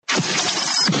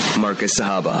Marcus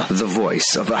Sahaba, the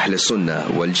voice of Ahl Sunnah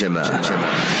wal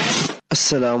Jama'ah.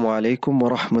 Assalamu alaikum wa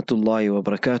rahmatullahi wa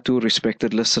barakatuh.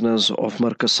 Respected listeners of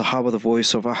Marcus Sahaba, the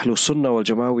voice of Ahl Sunnah wal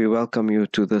Jama'ah, we welcome you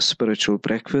to the Spiritual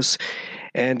Breakfast,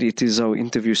 and it is our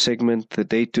interview segment. The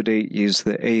date today is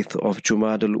the 8th of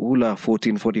Jumada al-Ula,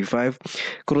 1445,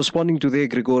 corresponding to the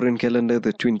Gregorian calendar,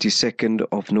 the 22nd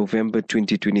of November,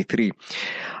 2023.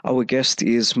 Our guest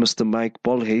is Mr. Mike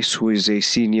Bolhuis, who is a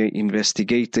senior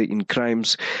investigator in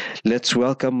crimes. Let's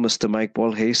welcome Mr. Mike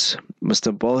Bolhuis.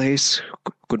 Mr. Bolhuis,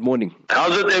 good morning.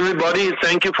 How's it, everybody?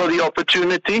 Thank you for the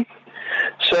opportunity.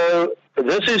 So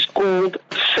this is called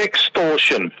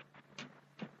sextortion.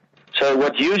 So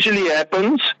what usually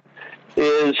happens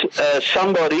is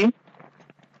somebody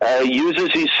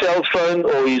uses his cell phone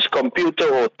or his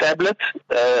computer or tablet,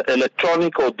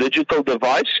 electronic or digital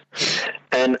device,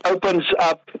 and opens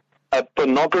up a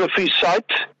pornography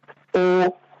site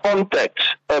or contacts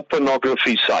a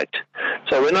pornography site.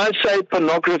 So when I say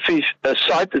pornography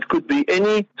site, it could be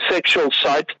any sexual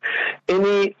site,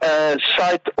 any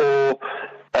site or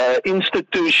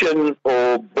institution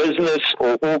or business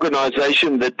or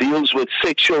organization that deals with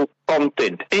sexual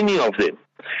content, any of them.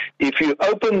 If you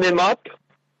open them up,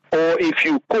 or if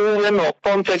you call them or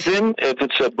contact them, if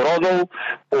it's a brothel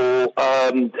or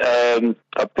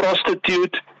a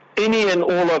prostitute, any and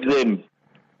all of them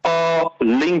are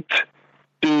linked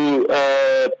to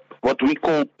what we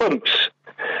call pimps.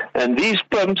 And these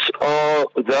pimps are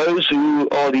those who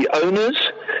are the owners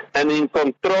and in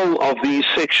control of these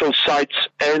sexual sites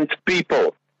and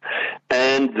people.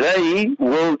 And they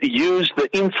will use the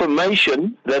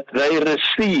information that they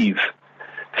receive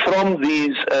from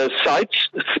these sites,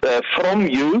 from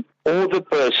you or the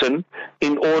person,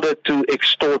 in order to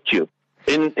extort you.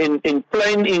 In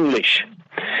plain English,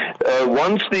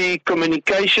 once the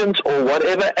communications or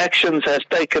whatever actions has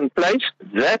taken place,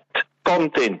 that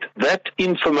content, that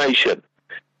information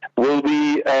will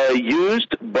be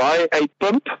used by a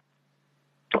pimp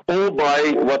or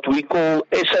by what we call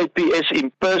SAPS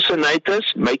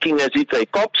impersonators, making as if they're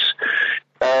cops,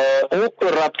 or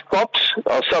corrupt cops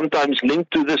are sometimes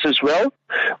linked to this as well,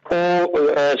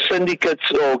 or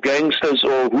syndicates or gangsters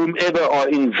or whomever are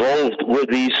involved with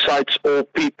these sites or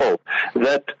people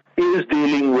that is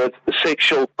dealing with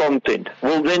sexual content,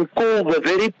 will then call the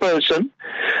very person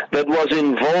that was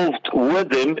involved with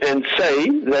them and say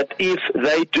that if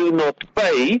they do not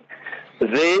pay,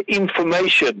 their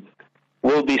information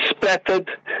will be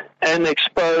splattered and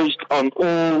exposed on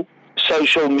all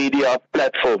social media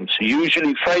platforms,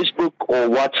 usually Facebook or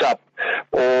WhatsApp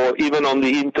or even on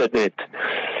the internet.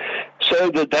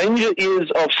 So the danger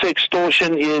of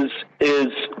sextortion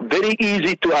is very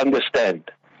easy to understand.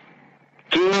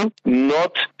 Do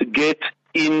not get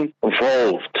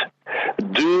involved.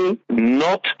 Do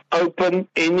not open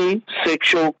any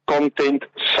sexual content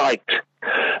site.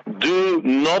 Do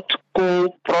not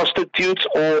call prostitutes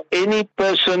or any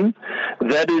person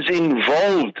that is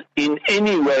involved in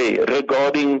any way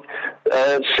regarding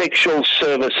sexual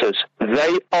services.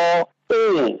 They are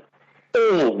all,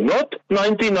 not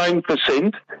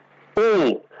 99%,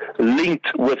 all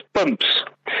linked with pimps.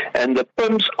 And the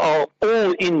pimps are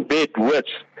all in bed with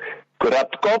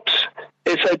corrupt cops,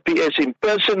 SAPS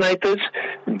impersonators,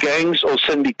 gangs or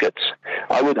syndicates.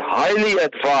 I would highly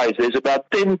advise, there's about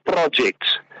 10 projects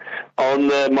on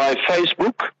my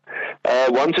Facebook.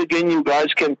 Once again, you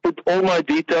guys can put all my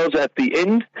details at the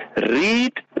end.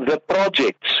 Read the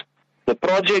projects. The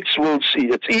projects will see.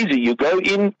 It's easy. You go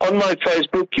in on my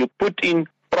Facebook, you put in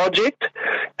project,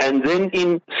 and then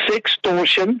in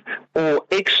sextortion or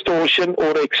extortion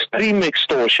or extreme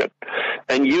extortion.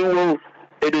 And you will,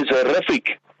 it is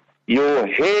horrific. Your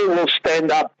hair will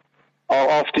stand up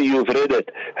after you've read it.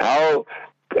 How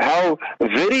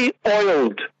very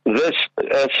oiled this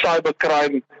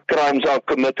cyber crimes are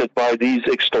committed by these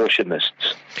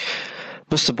extortionists.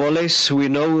 Mr. Bolhuis, we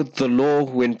know the law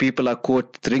when people are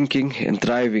caught drinking and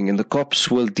driving, and the cops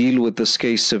will deal with this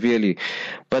case severely.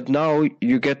 But now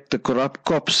you get the corrupt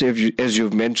cops, as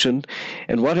you've mentioned,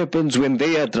 and what happens when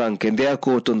they are drunk and they are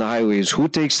caught on the highways? Who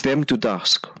takes them to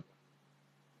task?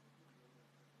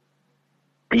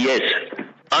 Yes.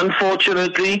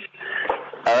 Unfortunately,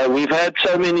 we've had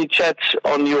so many chats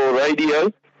on your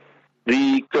radio.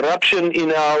 The corruption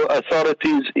in our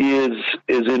authorities is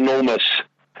enormous.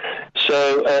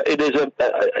 So it is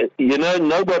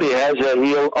nobody has a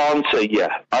real answer here.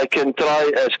 I can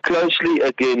try as closely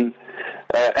again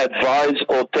advise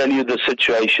or tell you the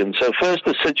situation. So first,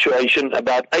 the situation,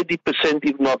 about 80%,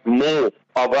 if not more,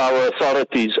 of our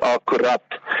authorities are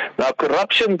corrupt. Now,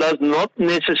 corruption does not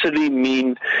necessarily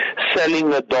mean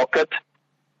selling a docket,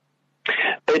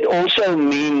 It also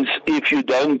means if you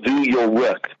don't do your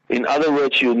work. In other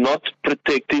words, you're not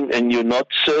protecting and you're not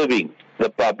serving the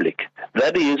public.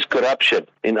 That is corruption.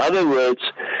 In other words,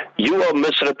 you are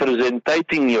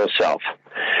misrepresenting yourself.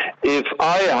 If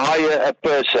I hire a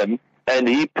person and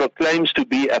he proclaims to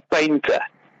be a painter,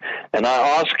 and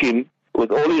I ask him with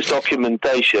all his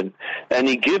documentation, and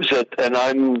he gives it, and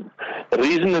I'm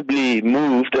reasonably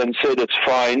moved and said it's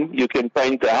fine, you can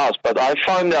paint the house. But I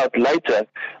find out later,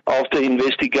 after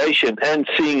investigation and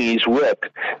seeing his work,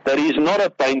 that he's not a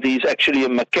painter, he's actually a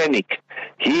mechanic.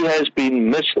 He has been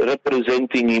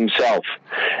misrepresenting himself.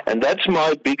 And that's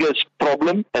my biggest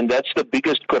problem, and that's the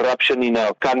biggest corruption in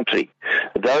our country.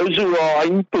 Those who are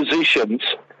in positions,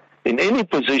 in any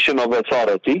position of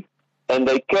authority, and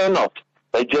they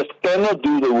just cannot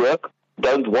do the work,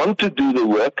 don't want to do the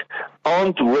work,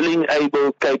 aren't willing,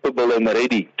 able, capable, and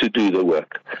ready to do the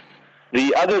work.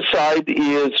 The other side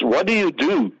is, what do you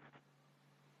do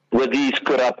with these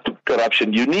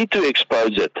corruption? You need to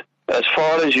expose it as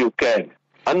far as you can.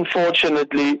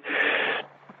 Unfortunately,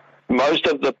 most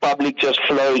of the public just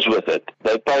flows with it.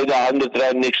 They pay the 100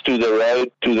 rand next to the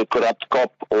road to the corrupt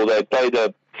cop, or they pay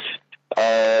the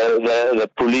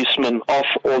policeman off,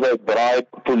 or they bribe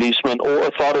policemen or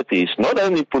authorities. Not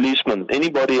only policemen,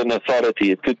 anybody in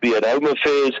authority. It could be at Home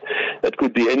Affairs, it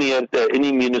could be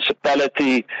any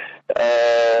municipality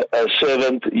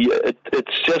servant.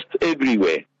 It's just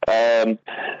everywhere.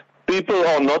 People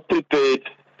are not prepared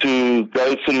to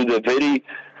go through the very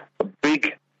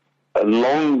big,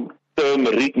 long-term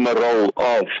rigmarole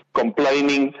of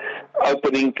complaining,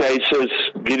 opening cases,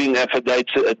 giving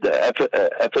affidavits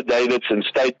and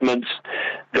statements,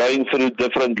 going through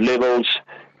different levels,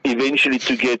 eventually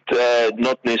to get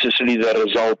not necessarily the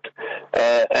result,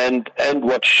 and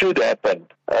what should happen.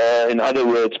 In other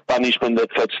words, punishment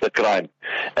that fits the crime.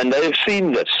 And they have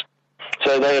seen this.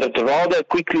 So they'd rather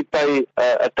quickly pay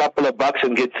a couple of bucks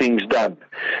and get things done.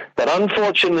 But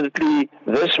unfortunately,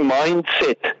 this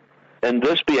mindset and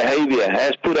this behavior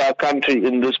has put our country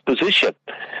in this position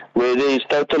where there is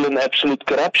total and absolute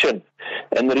corruption.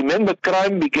 And remember,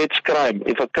 crime begets crime.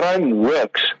 If a crime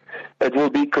works, it will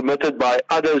be committed by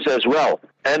others as well,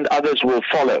 and others will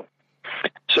follow.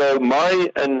 So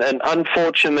an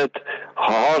unfortunate,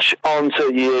 harsh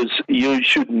answer is you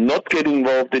should not get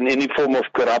involved in any form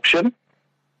of corruption.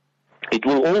 It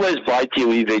will always bite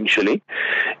you eventually.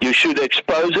 You should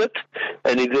expose it,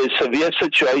 and if there's severe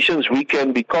situations, we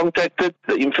can be contacted.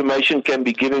 The information can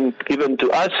be given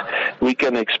to us. We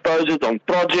can expose it on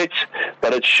projects,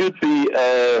 but it should be,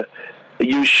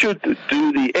 you should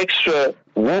do the extra,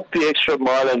 walk the extra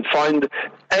mile and find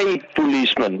a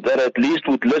policeman that at least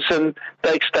would listen,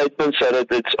 take statements so that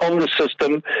it's on the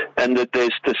system and that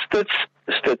there's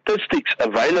statistics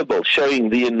available showing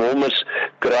the enormous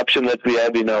corruption that we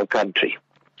have in our country.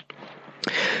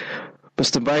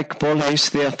 Mr. Mike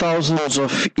Paulhuis, there are thousands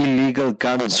of illegal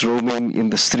guns roaming in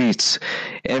the streets,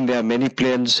 and there are many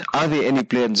plans. Are there any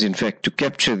plans, in fact, to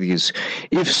capture these?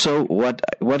 If so, what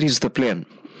is the plan?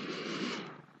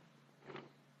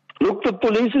 Look, the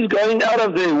police is going out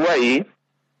of their way,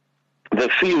 the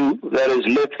few that is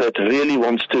left that really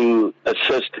wants to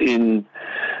assist in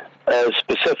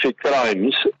specific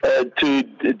crimes to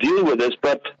deal with this,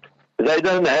 but they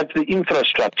don't have the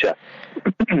infrastructure.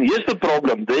 Here's the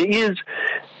problem. There is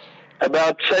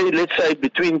about, let's say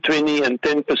between 20 and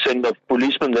 10% of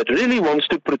policemen that really wants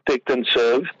to protect and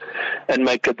serve and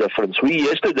make a difference. We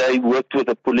yesterday worked with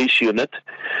a police unit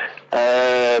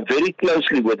very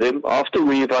closely with them after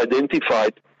we've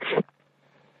identified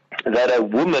that a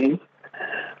woman,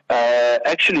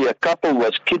 actually a couple,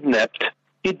 was kidnapped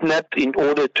in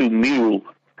order to mule.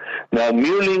 Now,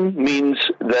 muling means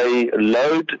they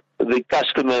load the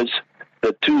customers,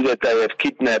 the two that they have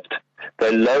kidnapped,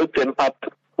 they load them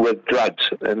up with drugs,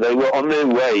 and they were on their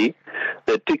way.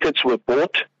 The tickets were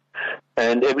bought,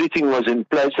 and everything was in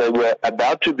place. They were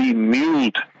about to be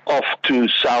muled off to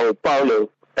Sao Paulo,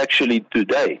 actually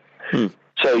today.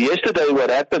 So yesterday what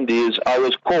happened is I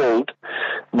was called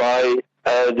by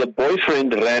the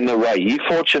boyfriend ran away. He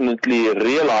fortunately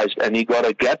realized, and he got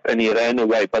a gap and he ran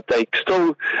away, but the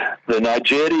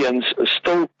Nigerians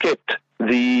still kept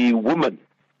the woman,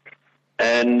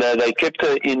 and they kept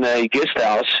her in a guest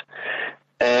house.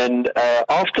 And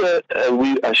after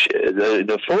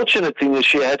the fortunate thing is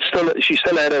she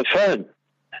still had her phone,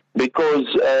 because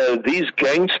these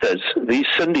gangsters, these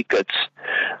syndicates,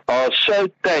 are so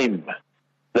tame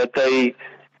that they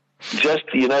just,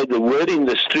 the word in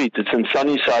the street, it's in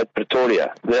Sunnyside,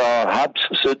 Pretoria. There are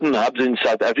certain hubs in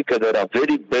South Africa that are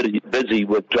very busy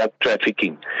with drug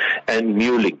trafficking and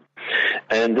muling.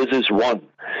 And this is one.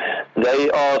 They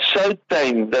are so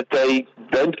tame that they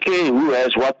don't care who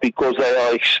has what, because they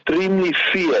are extremely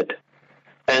feared,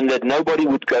 and that nobody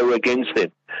would go against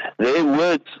them. Their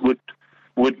words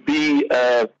would be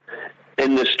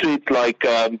in the street like,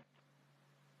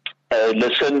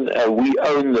 listen, we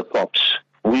own the cops.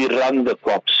 We run the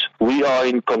cops. We are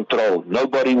in control.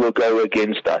 Nobody will go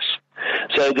against us.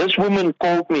 So this woman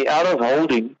called me out of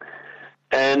holding,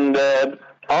 and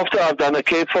after I've done a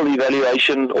careful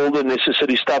evaluation, all the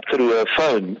necessary stuff through her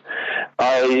phone,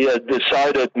 I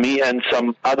decided, me and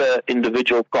some other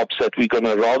individual cops, that we're going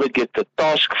to rather get the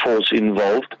task force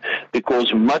involved,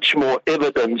 because much more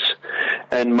evidence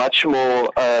and much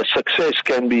more success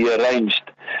can be arranged,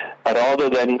 rather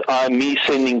than me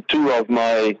sending two of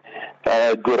my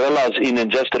guerrillas in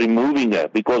and just removing her,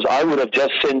 because I would have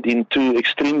just sent in two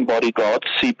extreme bodyguards,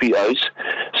 CPOs,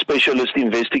 specialist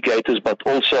investigators, but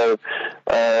also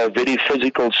very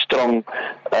physical, strong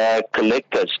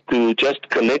collectors, to just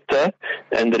collect her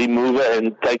and remove her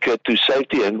and take her to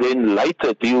safety, and then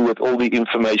later deal with all the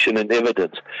information and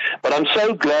evidence. But I'm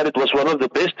so glad it was one of the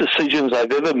best decisions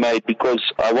I've ever made, because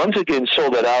I once again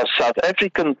saw that our South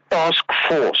African task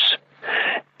force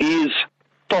is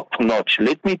top-notch.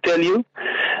 Let me tell you,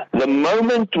 the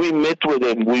moment we met with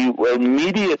them, we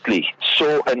immediately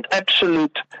saw an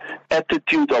absolute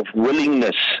attitude of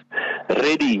willingness,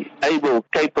 ready, able,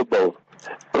 capable,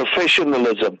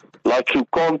 professionalism, like you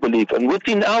can't believe. And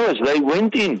within hours, they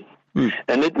went in.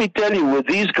 And let me tell you, with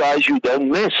these guys, you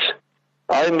don't mess.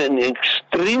 I'm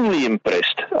extremely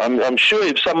impressed. I'm sure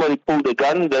if somebody pulled a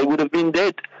gun, they would have been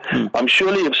dead. I'm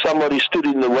surely if somebody stood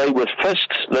in the way with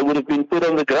fists, they would have been put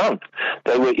on the ground.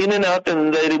 They were in and out,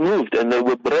 and they removed, and they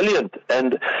were brilliant.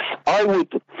 And I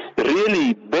would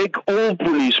really beg all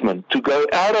policemen to go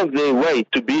out of their way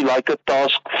to be like a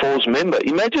task force member.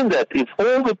 Imagine that, if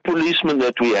all the policemen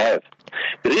that we have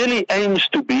really aims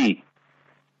to be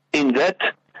in that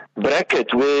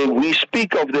bracket where we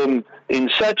speak of them in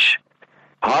such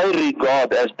high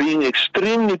regard as being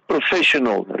extremely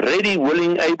professional, ready,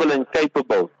 willing, able, and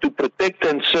capable to protect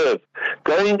and serve,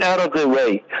 going out of their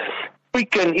way,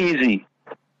 quick and easy,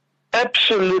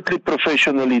 absolutely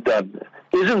professionally done.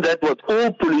 Isn't that what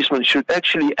all policemen should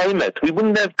actually aim at? We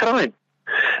wouldn't have crime.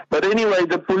 But anyway,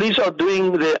 the police are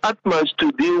doing their utmost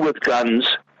to deal with guns.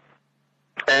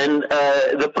 And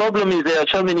the problem is there are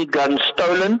so many guns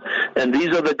stolen, and these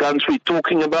are the guns we're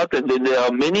talking about, and then there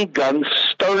are many guns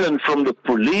stolen from the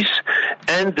police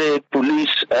and their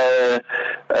police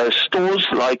stores,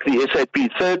 like the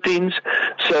SAP-13s.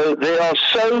 So there are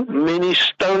so many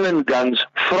stolen guns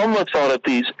from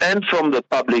authorities and from the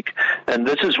public, and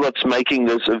this is what's making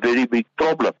this a very big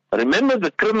problem. Remember,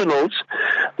 the criminals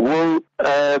will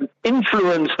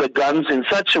influence the guns in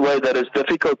such a way that it's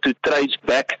difficult to trace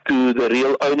back to the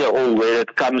real owner or where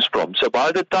it comes from. So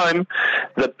by the time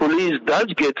the police does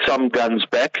get some guns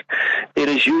back, it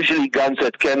is usually guns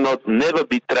that cannot never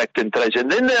be tracked and traced. And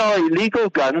then there are illegal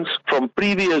guns from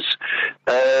previous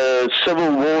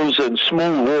civil wars and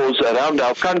small wars around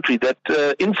our country that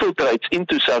infiltrates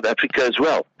into South Africa as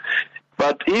well.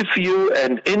 But if you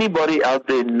and anybody out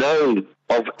there know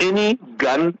of any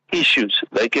gun issues,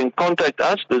 they can contact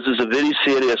us. This is a very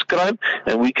serious crime,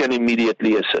 and we can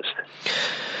immediately assist.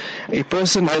 A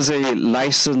person has a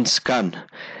licensed gun.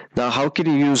 Now, how can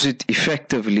he use it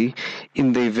effectively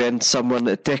in the event someone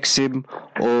attacks him,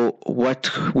 or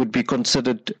what would be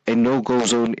considered a no-go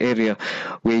zone area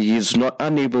where he is not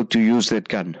unable to use that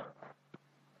gun?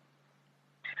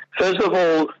 First of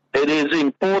all, it is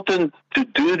important to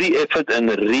do the effort and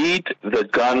read the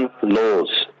gun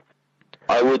laws.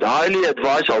 I would highly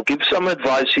advise, I'll give some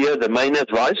advice here, the main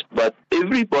advice, but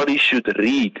everybody should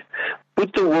read.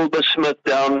 Put the Wilbur Smith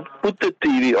down, put the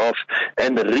TV off,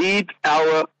 and read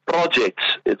our projects.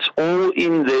 It's all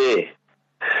in there.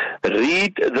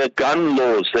 Read the gun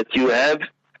laws that you have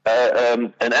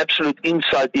an absolute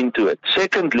insight into it.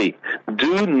 Secondly,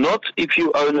 do not, if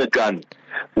you own a gun,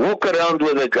 walk around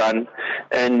with a gun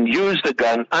and use the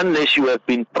gun unless you have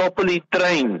been properly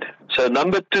trained. So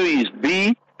number 2 is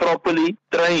be properly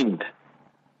trained.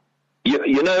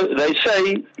 You know, they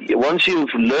say once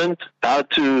you've learned how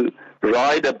to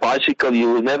ride a bicycle,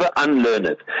 you will never unlearn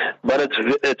it. But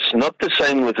it's not the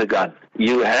same with a gun.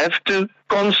 You have to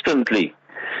constantly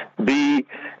be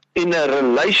in a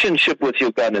relationship with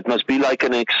your gun. It must be like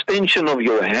an extension of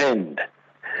your hand.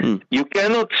 You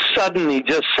cannot suddenly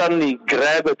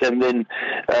grab it and then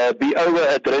be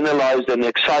over-adrenalized and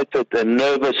excited and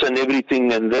nervous and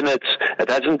everything, and then it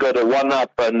hasn't got a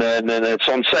one-up and it's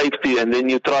on safety, and then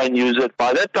you try and use it.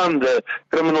 By that time, the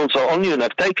criminals are on you and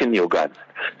have taken your gun.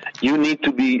 You need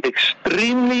to be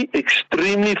extremely,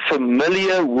 extremely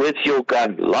familiar with your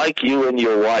gun, like you and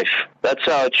your wife. That's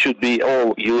how it should be,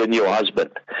 or you and your husband.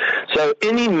 So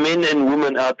any men and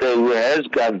women out there who has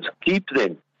guns, keep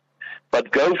them.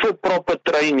 But go for proper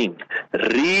training.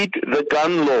 Read the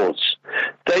gun laws.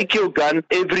 Take your gun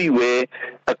everywhere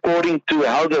according to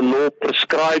how the law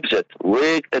prescribes it.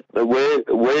 Where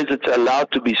is it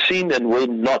allowed to be seen and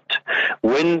when not?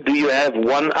 When do you have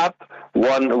one up,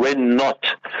 when not?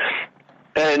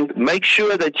 And make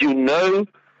sure that you know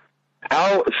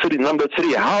number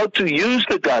three, how to use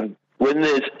the gun when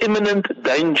there's imminent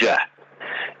danger.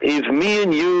 If me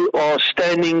and you are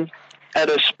standing at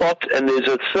a spot and there's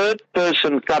a third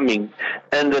person coming,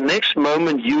 and the next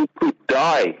moment you could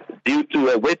die due to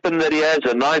a weapon that he has,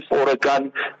 a knife or a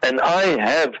gun, and I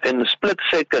have in a split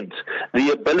second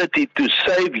the ability to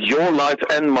save your life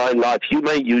and my life, you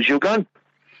may use your gun.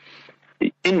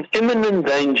 In imminent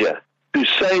danger, to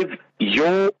save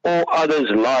your or others'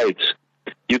 lives,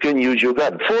 you can use your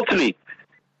gun. Fourthly,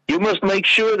 you must make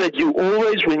sure that you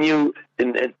always, when you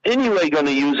in any way going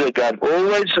to use a gun,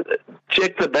 always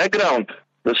check the background,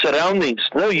 the surroundings.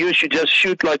 No use you just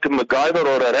shoot like a MacGyver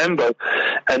or a Rambo,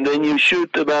 and then you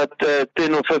shoot about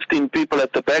 10 or 15 people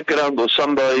at the background, or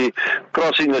somebody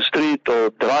crossing the street, or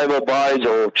driver-bys,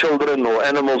 or children, or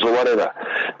animals, or whatever.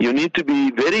 You need to be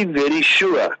very, very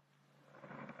sure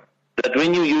that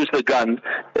when you use the gun,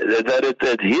 that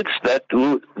it hits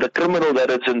the criminal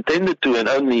that it's intended to, and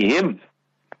only him.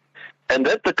 And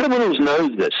that the criminals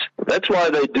know this. That's why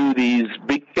they do these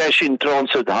big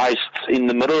cash-in-transit heists in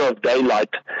the middle of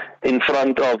daylight in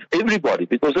front of everybody,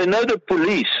 because they know the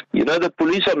police. You know, the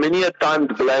police are many a time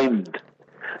blamed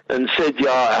and said,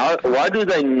 why do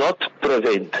they not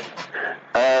prevent?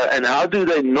 And how do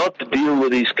they not deal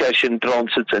with these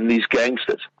cash-in-transits and these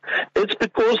gangsters? It's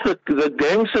because the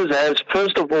gangsters have,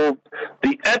 first of all,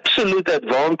 the absolute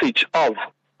advantage of,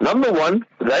 number one,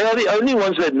 they are the only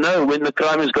ones that know when the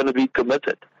crime is going to be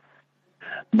committed.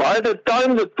 By the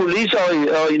time the police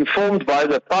are informed by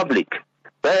the public,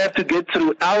 they have to get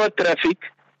through our traffic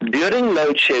during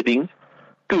load shedding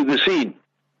to the scene.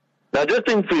 Now just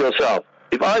think for yourself.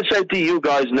 If I say to you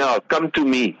guys now, come to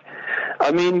me,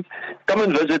 I mean, come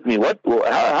and visit me.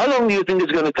 How long do you think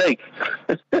it's going to take?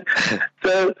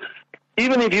 So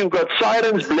even if you've got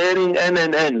sirens blaring and,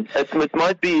 it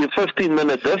might be a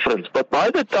 15-minute difference. But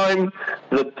by the time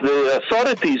the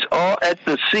authorities are at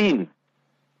the scene,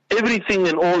 everything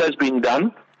and all has been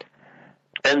done.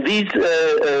 And these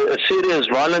serious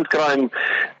violent crime,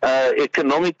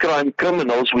 economic crime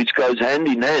criminals, which goes hand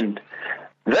in hand,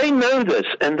 they know this.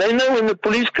 And they know when the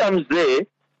police comes there,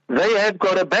 they have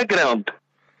got a background.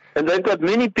 And they've got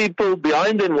many people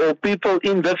behind them or people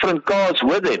in different cars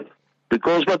with them.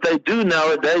 Because what they do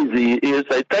nowadays is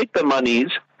they take the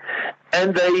monies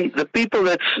and the people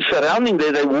that's surrounding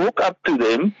there, they walk up to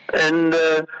them and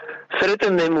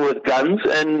threaten them with guns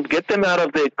and get them out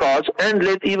of their cars and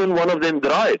let even one of them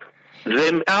drive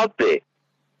them out there.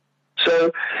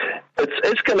 So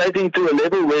it's escalating to a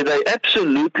level where they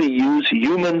absolutely use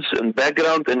humans and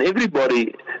background and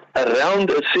everybody around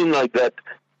a scene like that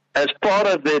as part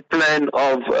of their plan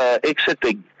of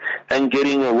exiting and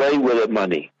getting away with the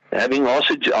money, having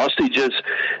hostages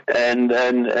and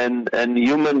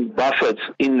human buffers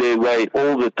in their way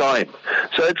all the time.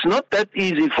 So it's not that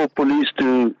easy for police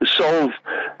to solve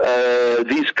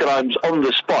these crimes on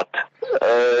the spot.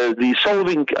 The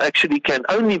solving actually can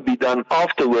only be done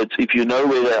afterwards if you know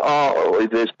where they are, or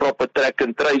if there's proper track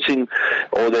and tracing,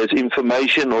 or there's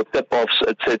information or tip-offs,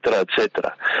 etc.,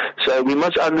 etc. So we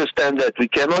must understand that we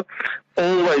cannot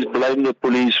always blame the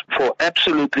police for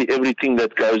absolutely everything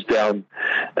that goes down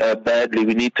badly.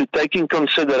 We need to take in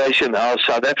consideration our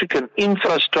South African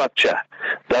infrastructure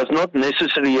does not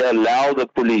necessarily allow the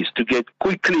police to get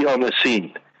quickly on a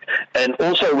scene. And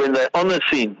also when they're on a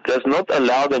scene, does not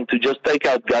allow them to just take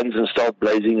out guns and start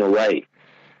blazing away.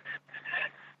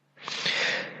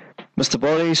 Mr.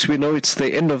 Boris, we know it's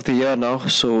the end of the year now,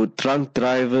 so drunk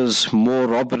drivers, more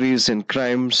robberies and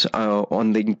crimes are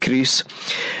on the increase.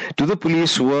 Do the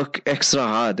police work extra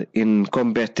hard in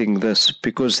combating this?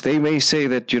 Because they may say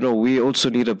that, we also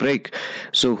need a break.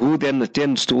 So who then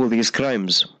attends to all these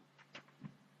crimes?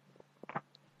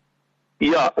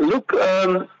 Yeah, look,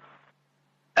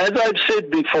 as I've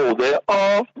said before, there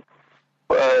are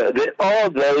there are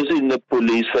those in the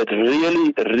police that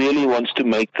really wants to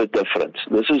make the difference.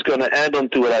 This is going to add on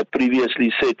to what I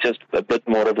previously said, just a bit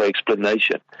more of an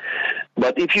explanation.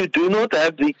 But if you do not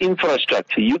have the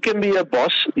infrastructure, you can be a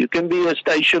boss, you can be a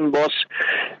station boss,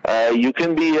 you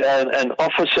can be an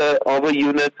officer of a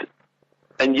unit,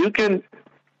 and you can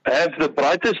have the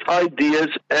brightest ideas,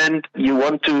 and you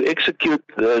want to execute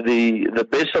the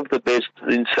best of the best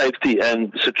in safety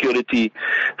and security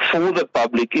for the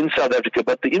public in South Africa,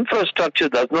 but the infrastructure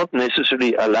does not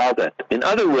necessarily allow that. In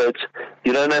other words,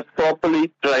 you don't have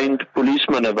properly trained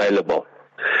policemen available,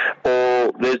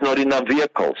 or there's not enough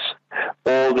vehicles,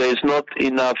 or there's not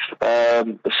enough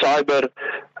cyber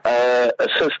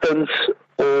assistance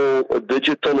or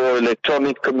digital or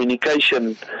electronic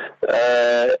communication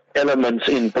elements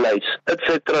in place,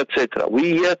 etc., etc.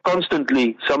 We hear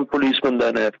constantly some policemen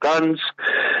don't have guns,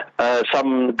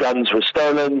 some guns were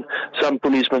stolen, some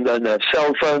policemen don't have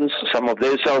cell phones, some of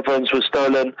their cell phones were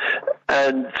stolen,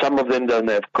 and some of them don't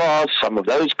have cars, some of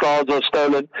those cars are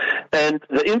stolen, and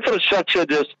the infrastructure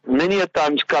just many a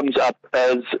times comes up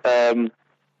as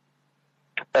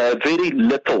very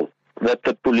little that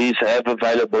the police have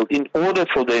available in order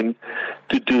for them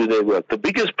to do their work. The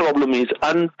biggest problem is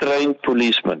untrained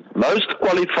policemen. Most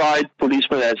qualified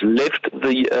policemen has left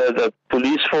the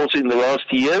police force in the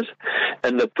last years,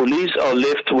 and the police are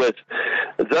left with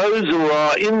those who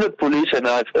are in the police, and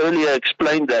I've earlier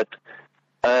explained that,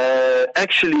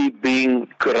 actually being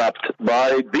corrupt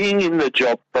by being in the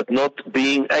job but not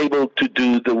being able to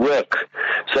do the work.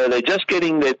 So they're just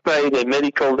getting their pay, their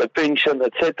medical, their pension,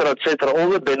 etc., all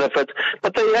the benefits,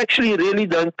 but they actually really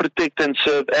don't protect and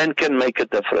serve and can make a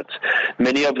difference.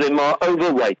 Many of them are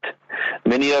overweight.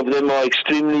 Many of them are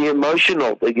extremely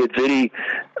emotional. They get very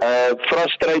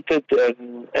frustrated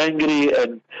and angry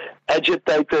and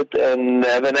agitated and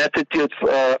have an attitude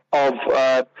of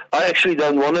I actually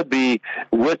don't want to be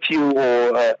with you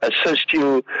or assist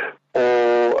you,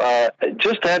 or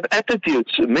just have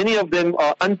attitudes. Many of them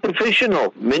are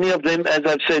unprofessional. Many of them, as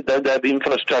I've said, don't have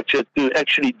infrastructure to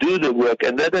actually do the work,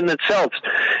 and that in itself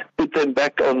put them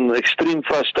back on extreme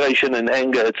frustration and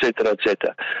anger, etc.,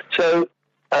 etc. So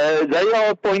they are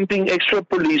appointing extra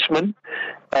policemen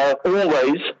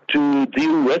always to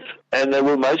deal with, and they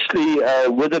will mostly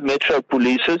with the metro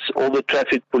polices, all the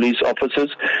traffic police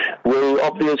officers will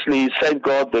obviously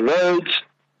safeguard the roads.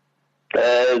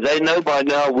 They know by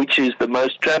now which is the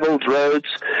most traveled roads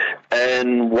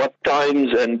and what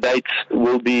times and dates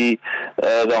will be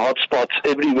the hot spots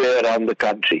everywhere around the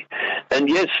country. And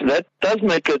yes, that does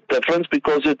make a difference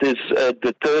because it is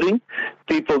deterring.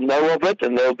 People know of it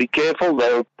and they'll be careful.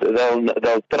 They'll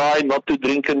try not to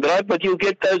drink and drive, but you'll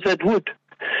get those that would.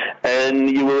 And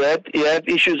you have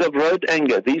issues of road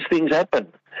anger. These things happen.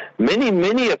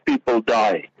 Many people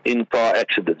die in car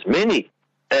accidents. Many.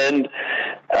 And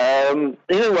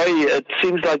in a way, it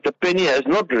seems like the penny has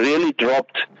not really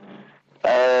dropped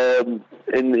in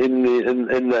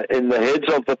the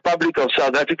heads of the public of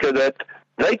South Africa that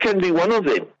they can be one of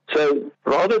them. So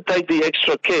rather take the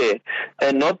extra care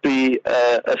and not be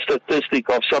a statistic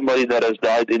of somebody that has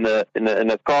died in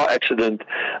a car accident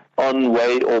on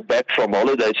way or back from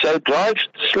holiday. So drive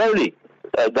slowly.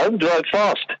 Don't drive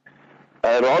fast.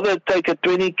 Rather take a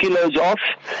 20 kilos off.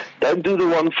 Don't do the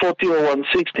 140 or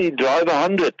 160. Drive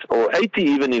 100 or 80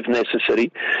 even if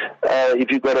necessary,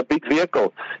 if you've got a big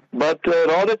vehicle. But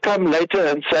rather come later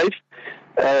and safe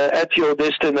at your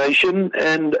destination,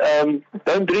 and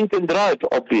don't drink and drive,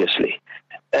 obviously.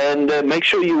 And make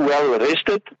sure you're well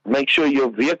rested. Make sure your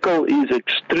vehicle is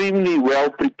extremely well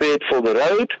prepared for the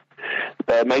road.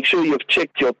 Make sure you've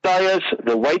checked your tires,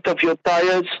 the weight of your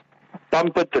tires.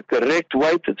 Pump it the correct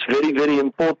weight. It's very, very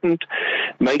important.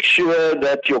 Make sure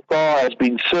that your car has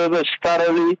been serviced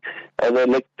thoroughly.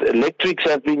 The electrics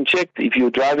have been checked. If you're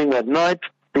driving at night,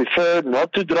 prefer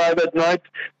not to drive at night.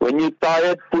 When you're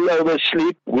tired, pull over,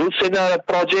 sleep. We'll send out a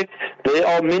project. There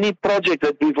are many projects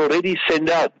that we've already sent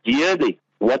out yearly.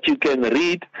 What you can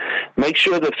read. Make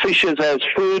sure the fishes has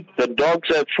food, the dogs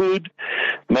have food.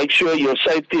 Make sure your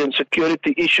safety and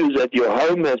security issues at your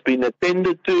home has been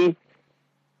attended to.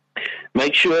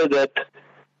 Make sure that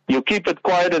you keep it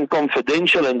quiet and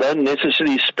confidential and don't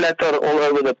necessarily splatter all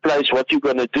over the place what you're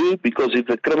going to do, because if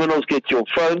the criminals get your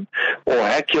phone or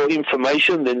hack your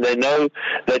information, then they know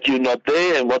that you're not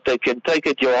there and what they can take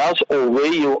at your house or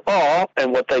where you are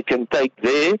and what they can take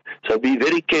there. So be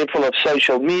very careful of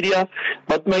social media,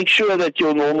 but make sure that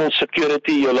your normal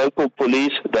security, your local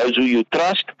police, those who you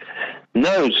trust,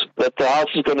 knows that the house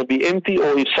is going to be empty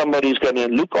or if somebody's going to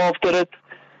look after it.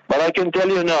 But I can tell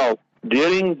you now,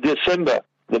 during December,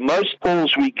 the most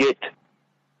calls we get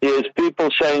is people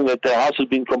saying that their house has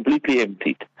been completely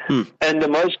emptied. And the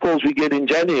most calls we get in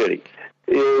January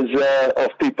is of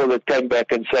people that came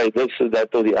back and say this or that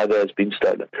or the other has been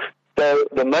stolen. So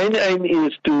the main aim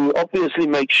is to obviously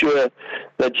make sure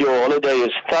that your holiday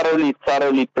is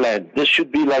thoroughly planned. This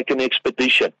should be like an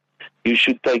expedition. You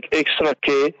should take extra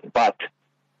care, but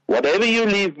whatever you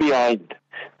leave behind,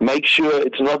 make sure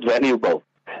it's not valuable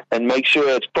and make sure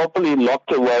it's properly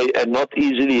locked away and not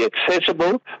easily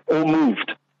accessible or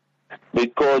moved.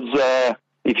 Because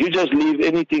if you just leave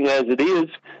anything as it is,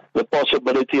 the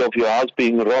possibility of your house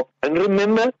being robbed. And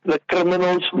remember, the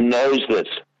criminals knows this.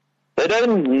 They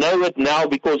don't know it now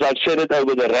because I've said it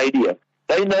over the radio.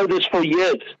 They know this for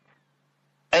years.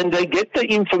 And they get the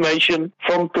information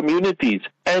from communities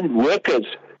and workers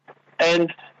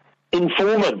and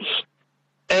informants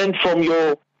and from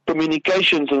your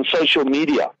communications and social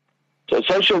media. So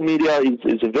social media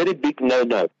is a very big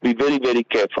no-no. Be very, very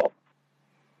careful.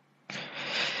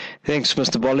 Thanks,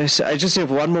 Mr. Boles. I just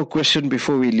have one more question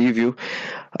before we leave you.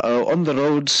 On the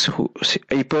roads,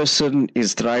 a person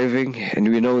is driving, and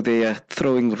we know they are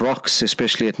throwing rocks,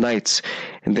 especially at nights,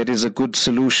 and that is a good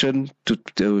solution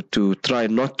to try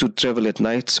not to travel at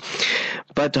nights.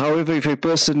 But however, if a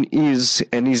person is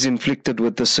inflicted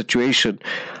with the situation,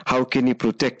 how can he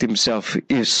protect himself?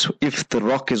 If the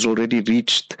rock has already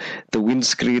reached the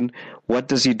windscreen, what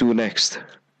does he do next?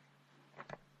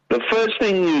 The first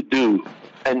thing you do,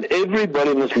 and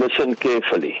everybody must listen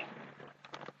carefully.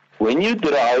 When you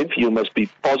drive, you must be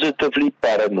positively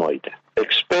paranoid.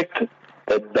 Expect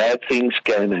that bad things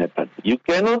can happen. You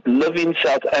cannot live in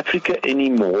South Africa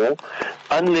anymore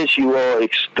unless you are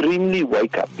extremely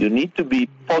wake up. You need to be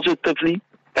positively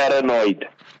paranoid.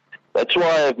 That's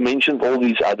why I've mentioned all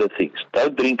these other things.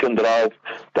 Don't drink and drive.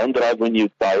 Don't drive when you're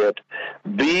tired.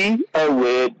 Be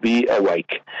aware, be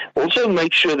awake. Also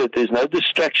make sure that there's no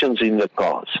distractions in the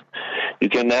cars. You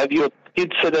can have your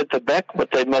kids sit at the back, but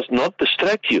they must not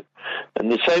distract you.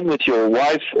 And the same with your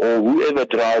wife or whoever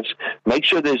drives. Make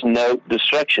sure there's no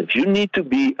distractions. You need to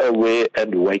be aware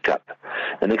and wake up.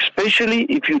 And especially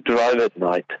if you drive at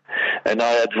night. And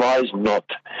I advise not,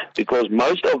 because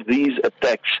most of these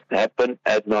attacks happen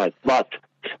at night. But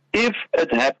if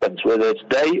it happens, whether it's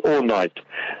day or night,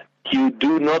 you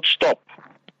do not stop.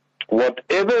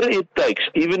 Whatever it takes,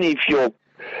 even if you're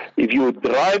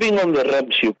driving on the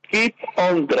rims, you keep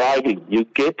on driving. You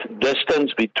get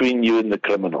distance between you and the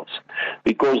criminals.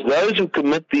 Because those who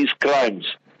commit these crimes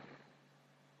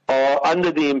are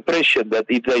under the impression that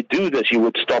if they do this, you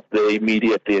would stop there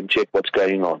immediately and check what's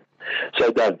going on.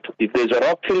 So don't. If there's a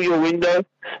rock through your window,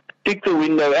 kick the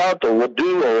window out or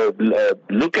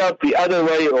look out the other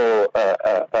way or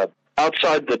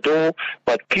outside the door,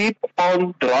 but keep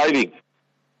on driving.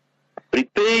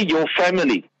 Prepare your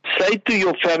family. Say to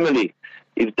your family,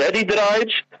 if daddy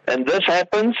drives and this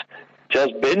happens,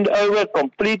 just bend over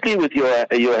completely with your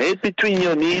head between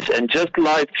your knees and just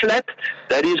lie flat.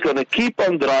 Daddy's going to keep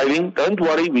on driving. Don't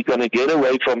worry, we're going to get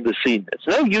away from the scene. It's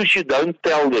no use you don't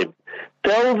tell them.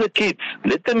 Tell the kids,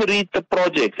 let them read the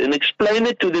project and explain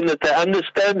it to them that they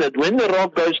understand that when the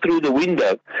rock goes through the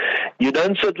window, you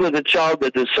don't sit with a child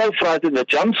that is so frightened that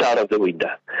jumps out of the window.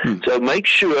 So make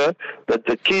sure that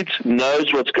the kids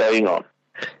knows what's going on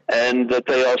and that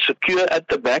they are secure at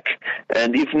the back,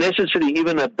 and if necessary,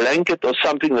 even a blanket or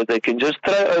something that they can just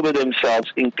throw over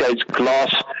themselves in case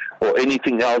glass or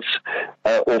anything else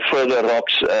or further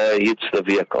rocks hits the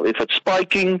vehicle. If it's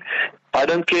spiking, I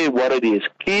don't care what it is.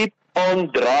 Keep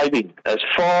on driving as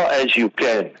far as you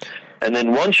can. And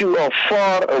then once you are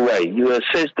far away, you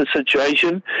assess the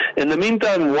situation. In the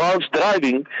meantime, whilst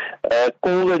driving,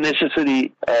 call the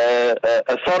necessary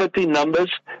authority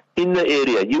numbers in the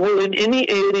area. You will, in any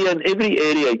area, in every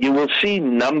area, you will see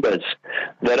numbers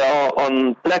that are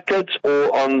on placards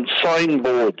or on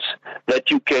signboards that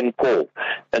you can call.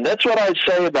 And that's what I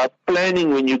say about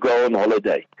planning when you go on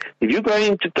holiday. If you're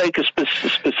going to take a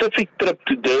specific trip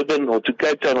to Durban or to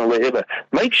Cape Town or wherever,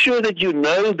 make sure that you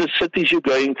know the cities you're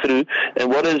going through and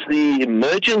what is the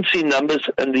emergency numbers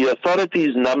and the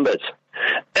authorities' numbers.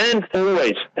 And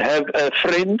always have a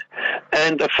friend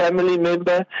and a family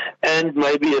member and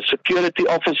maybe a security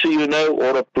officer you know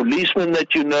or a policeman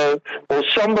that you know or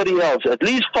somebody else, at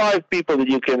least 5 people that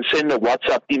you can send a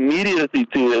WhatsApp immediately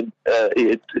through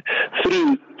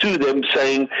to them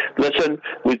saying, listen,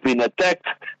 we've been attacked,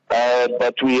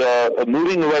 but we are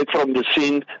moving away from the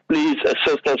scene. Please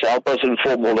assist us, help us,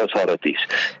 inform all authorities.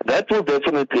 That will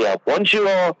definitely help. Once you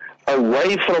are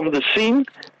away from the scene,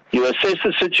 you assess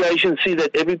the situation, see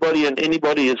that everybody and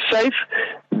anybody is safe.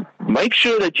 Make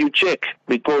sure that you check,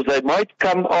 because they might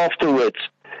come afterwards,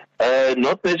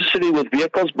 not necessarily with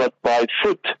vehicles, but by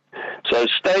foot, So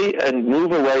stay and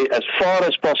move away as far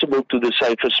as possible to the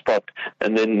safest spot,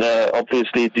 and then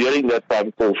obviously during that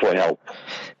time call for help.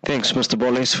 Thanks, Mr.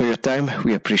 Boles, for your time.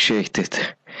 We appreciate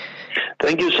it.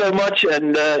 Thank you so much,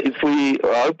 and I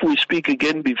hope we speak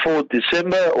again before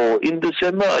December or in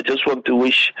December. I just want to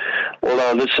wish all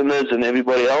our listeners and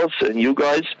everybody else and you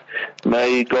guys,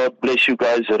 may God bless you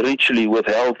guys richly with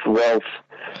health, wealth,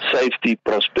 safety,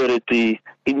 prosperity,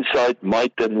 insight,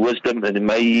 might, and wisdom, and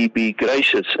may He be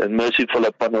gracious and merciful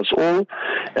upon us all,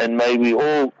 and may we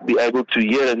all be able to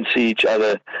hear and see each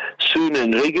other soon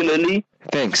and regularly.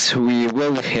 Thanks. We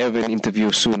will have an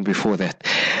interview soon before that.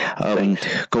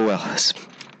 Go well.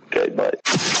 Okay, bye.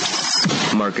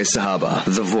 Marcus Sahaba,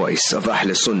 the voice of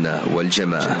Ahl Sunnah wal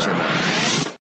Jama'ah.